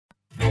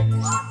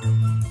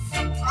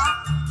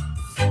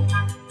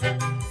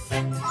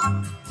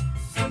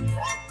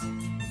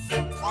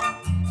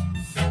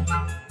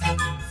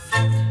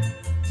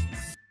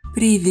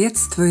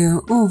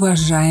Приветствую,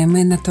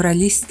 уважаемые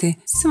натуралисты!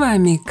 С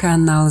вами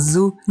канал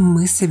ЗУ.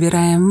 Мы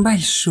собираем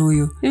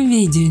большую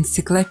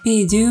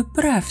видеоэнциклопедию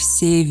про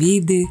все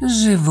виды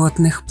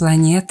животных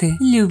планеты.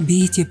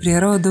 Любите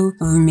природу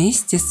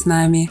вместе с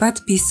нами.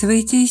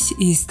 Подписывайтесь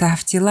и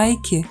ставьте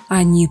лайки.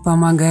 Они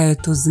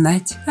помогают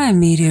узнать о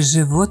мире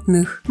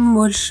животных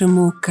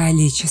большему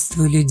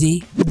количеству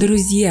людей.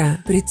 Друзья,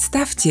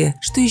 представьте,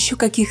 что еще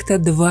каких-то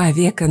 2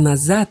 века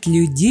назад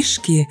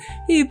людишки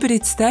и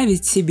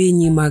представить себе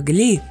не могли,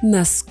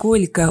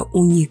 насколько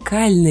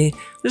уникальны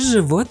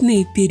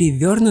животные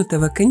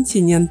перевернутого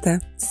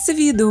континента. С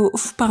виду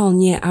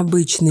вполне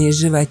обычные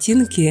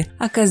животинки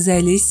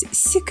оказались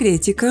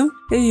секретиком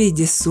в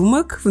виде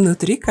сумок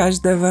внутри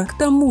каждого. К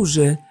тому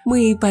же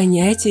мы и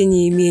понятия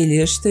не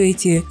имели, что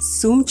эти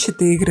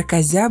сумчатые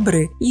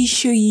кракозябры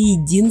еще и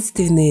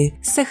единственные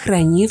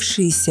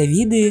сохранившиеся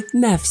виды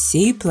на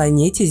всей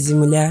планете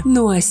Земля.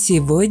 Ну а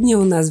сегодня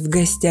у нас в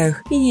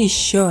гостях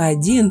еще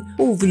один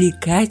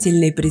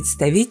увлекательный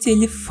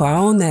представитель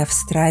фауны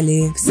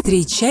Австралии.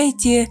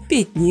 Встречайте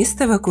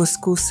пятнистого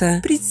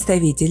кускуса,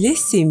 представителя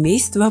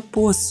семейства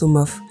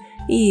поссумов.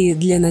 И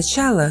для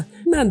начала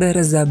надо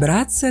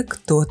разобраться,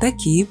 кто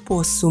такие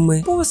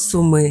поссумы.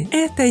 Поссумы –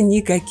 это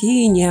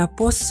никакие не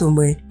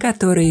опоссумы,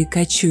 которые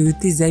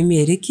кочуют из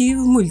Америки в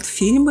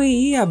мультфильмы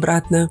и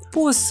обратно.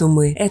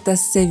 Поссумы – это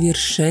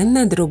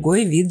совершенно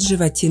другой вид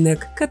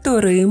животинок,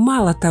 которые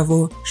мало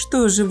того,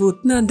 что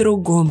живут на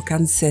другом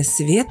конце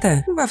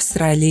света, в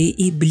Австралии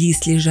и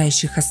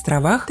близлежащих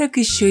островах, так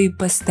еще и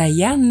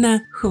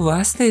постоянно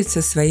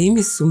хвастаются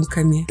своими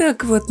сумками.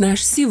 Так вот,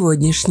 наш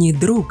сегодняшний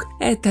друг –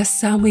 это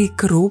самый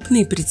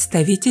крупный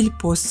представитель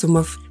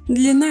поссумов.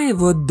 Длина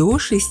его до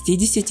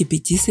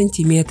 65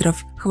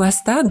 сантиметров,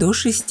 хвоста до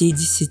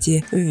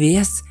 60.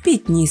 Вес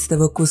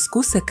пятнистого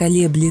кускуса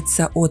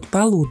колеблется от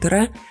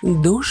 1,5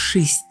 до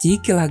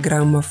 6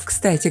 килограммов.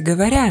 Кстати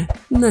говоря,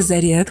 на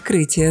заре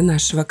открытия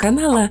нашего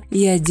канала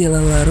я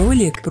делала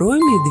ролик про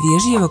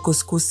медвежьего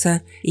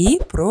кускуса и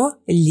про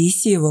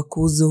лисьего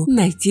кузу.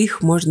 Найти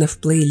их можно в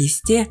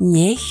плейлисте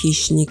 «Не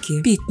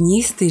хищники».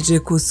 Пятнистый же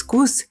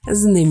кускус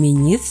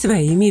знаменит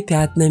своими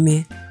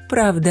пятнами.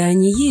 Правда,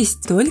 они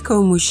есть только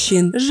у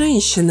мужчин.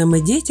 Женщинам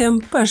и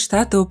детям по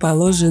штату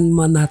положен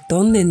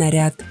монотонный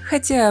наряд.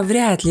 Хотя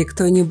вряд ли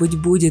кто-нибудь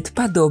будет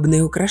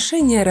подобные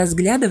украшения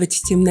разглядывать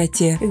в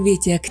темноте,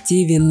 ведь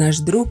активен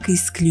наш друг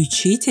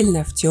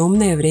исключительно в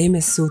темное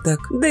время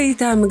суток. Да и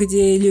там,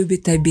 где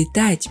любит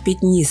обитать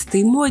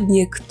пятнистый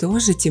модник,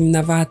 тоже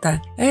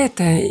темновато.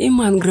 Это и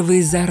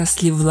мангровые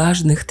заросли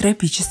влажных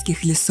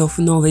тропических лесов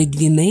Новой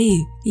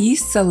Гвинеи и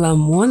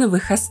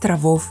Соломоновых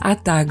островов, а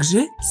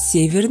также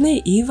Северной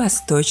и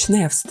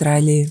Восточной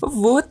Австралии.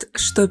 Вот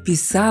что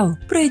писал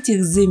про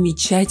этих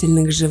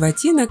замечательных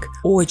животинок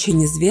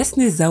очень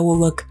известный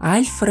зоолог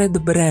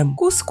Альфред Брэм.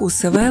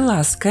 Кускусовая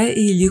ласка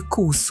или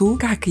кусу,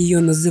 как ее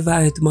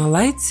называют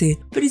малайцы,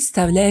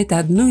 представляет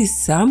одну из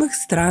самых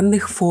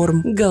странных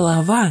форм.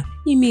 Голова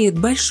имеет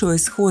большое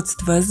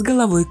сходство с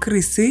головой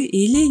крысы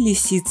или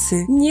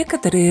лисицы.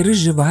 Некоторые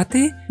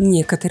рыжеватые,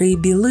 некоторые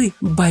белы.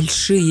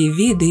 Большие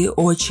виды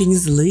очень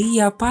злые и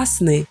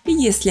опасны.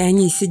 Если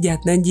они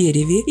сидят на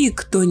дереве и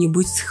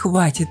кто-нибудь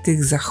схватит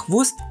их за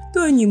хвост,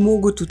 то они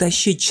могут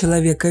утащить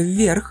человека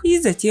вверх и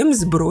затем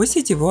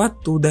сбросить его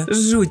оттуда.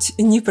 Жуть,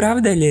 не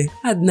правда ли?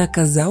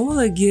 Однако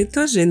зоологи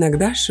тоже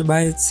иногда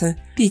ошибаются.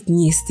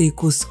 Пятнистый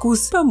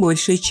кускус по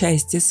большей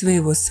части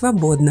своего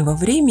свободного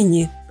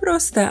времени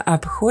просто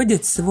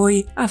обходит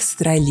свой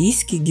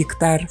австралийский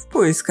гектар в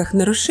поисках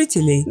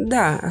нарушителей.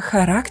 Да,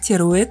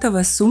 характер у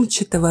этого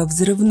сумчатого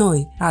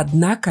взрывной,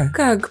 однако,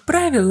 как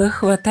правило,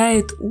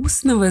 хватает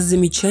устного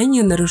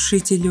замечания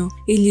нарушителю,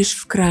 и лишь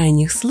в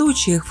крайних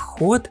случаях в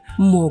ход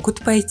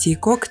могут пойти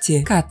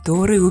когти,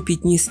 которые у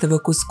пятнистого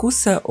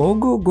кускуса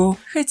ого-го.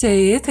 Хотя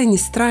и это не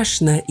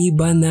страшно,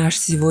 ибо наш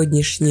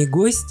сегодняшний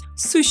гость –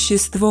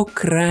 существо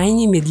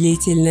крайне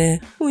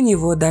медлительное, у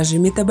него даже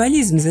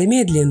метаболизм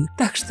замедлен,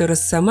 так что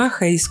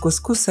росомаха из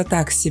кускуса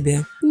так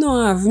себе. Ну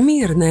а в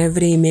мирное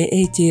время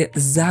эти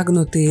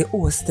загнутые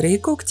острые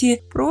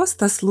когти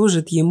просто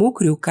служат ему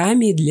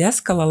крюками для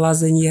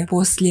скалолазания.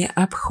 После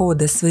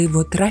обхода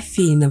своего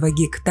трофейного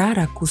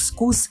гектара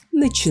кускус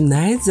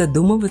начинает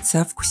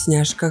задумываться о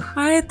вкусняшках.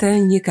 А это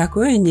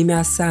никакое не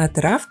мясо, а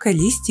травка,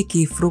 листики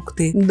и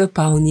фрукты.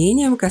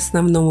 Дополнением к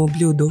основному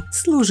блюду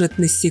служат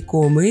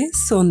насекомые,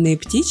 сонные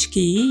птички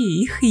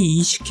и их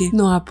яички.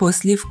 Ну а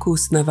после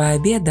вкусного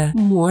обеда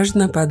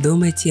можно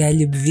подумать и о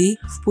любви.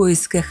 В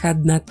поисках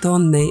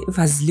однотонной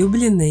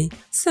возлюбленной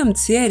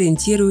самцы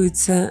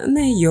ориентируются на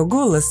ее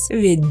голос,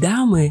 ведь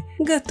дамы,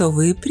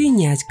 готовые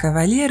принять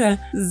кавалера,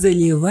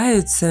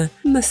 заливаются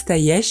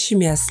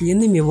настоящими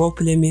ослиными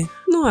воплями.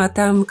 Ну Ну а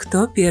там,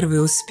 кто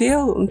первый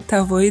успел,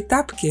 того и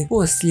тапки.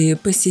 После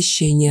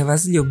посещения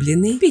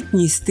возлюбленной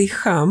Пятнистый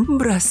хам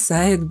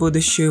бросает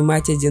будущую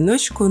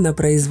мать-одиночку на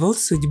произвол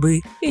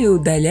судьбы и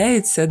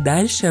удаляется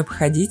дальше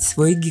обходить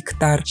свой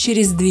гектар.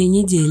 Через 2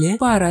 недели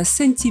пара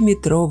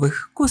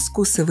сантиметровых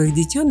кускусовых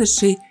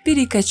детенышей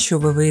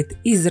перекочевывает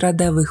из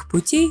родовых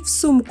путей в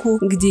сумку,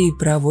 где и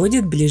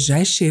проводит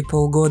ближайшие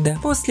полгода.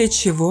 После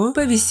чего,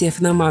 повисев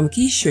на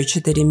мамке еще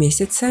 4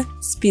 месяца,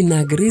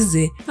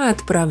 спиногрызы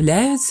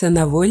отправляются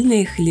на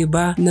вольные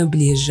хлеба на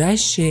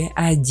ближайшие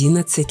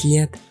 11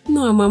 лет.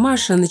 Ну а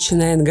мамаша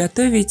начинает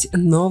готовить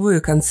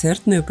новую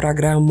концертную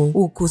программу.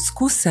 У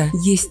кускуса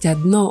есть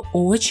одно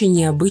очень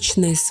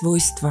необычное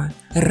свойство.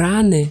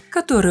 Раны,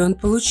 которые он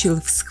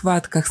получил в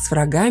схватках с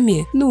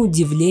врагами, на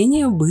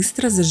удивление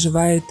быстро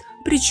заживают.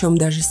 Причем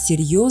даже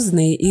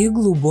серьезные и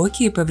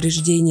глубокие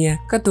повреждения,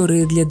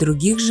 которые для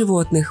других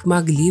животных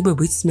могли бы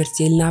быть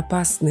смертельно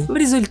опасны. В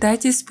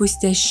результате,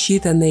 спустя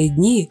считанные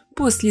дни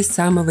после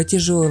самого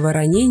тяжелого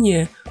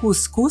ранения,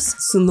 кускус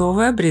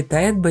снова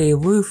обретает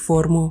боевую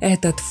форму.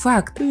 Этот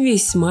факт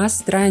весьма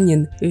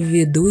странен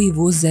ввиду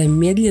его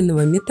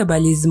замедленного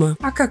метаболизма.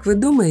 А как вы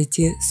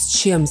думаете, с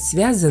чем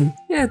связан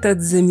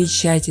этот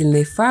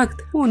замечательный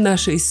факт у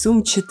нашей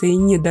сумчатой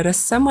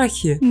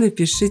недоросомахи?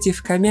 Напишите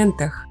в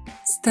комментах.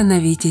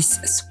 Становитесь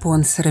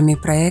спонсорами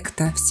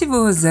проекта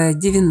всего за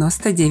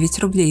 99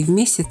 рублей в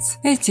месяц.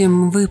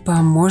 Этим вы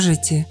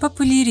поможете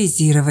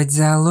популяризировать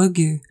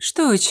зоологию,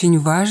 что очень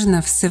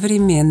важно в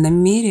современном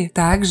мире.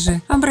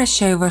 Также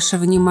обращаю ваше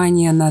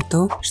внимание на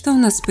то, что у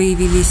нас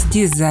появились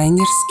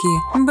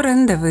дизайнерские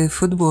брендовые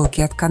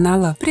футболки от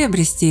канала.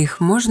 Приобрести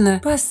их можно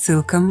по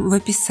ссылкам в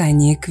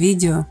описании к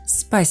видео.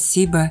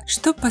 Спасибо,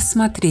 что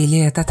посмотрели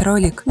этот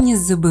ролик. Не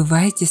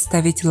забывайте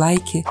ставить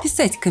лайки,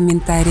 писать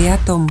комментарии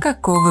о том,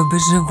 какого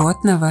бы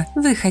животного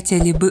вы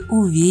хотели бы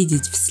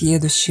увидеть в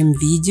следующем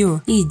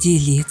видео и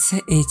делиться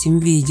этим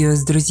видео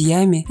с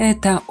друзьями.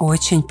 Это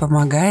очень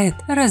помогает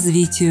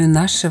развитию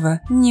нашего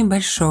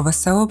небольшого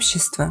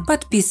сообщества.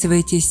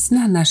 Подписывайтесь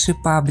на наши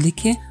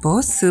паблики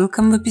по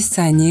ссылкам в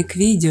описании к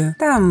видео.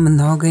 Там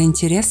много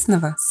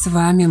интересного. С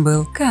вами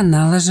был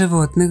канал о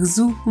животных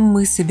ЗУ.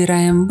 Мы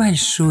собираем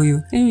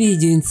большую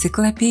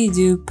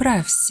видеоэнциклопедию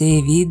про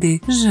все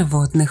виды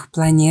животных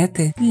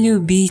планеты.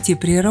 Любите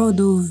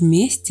природу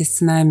вместе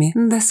с нами.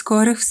 До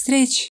скорых встреч!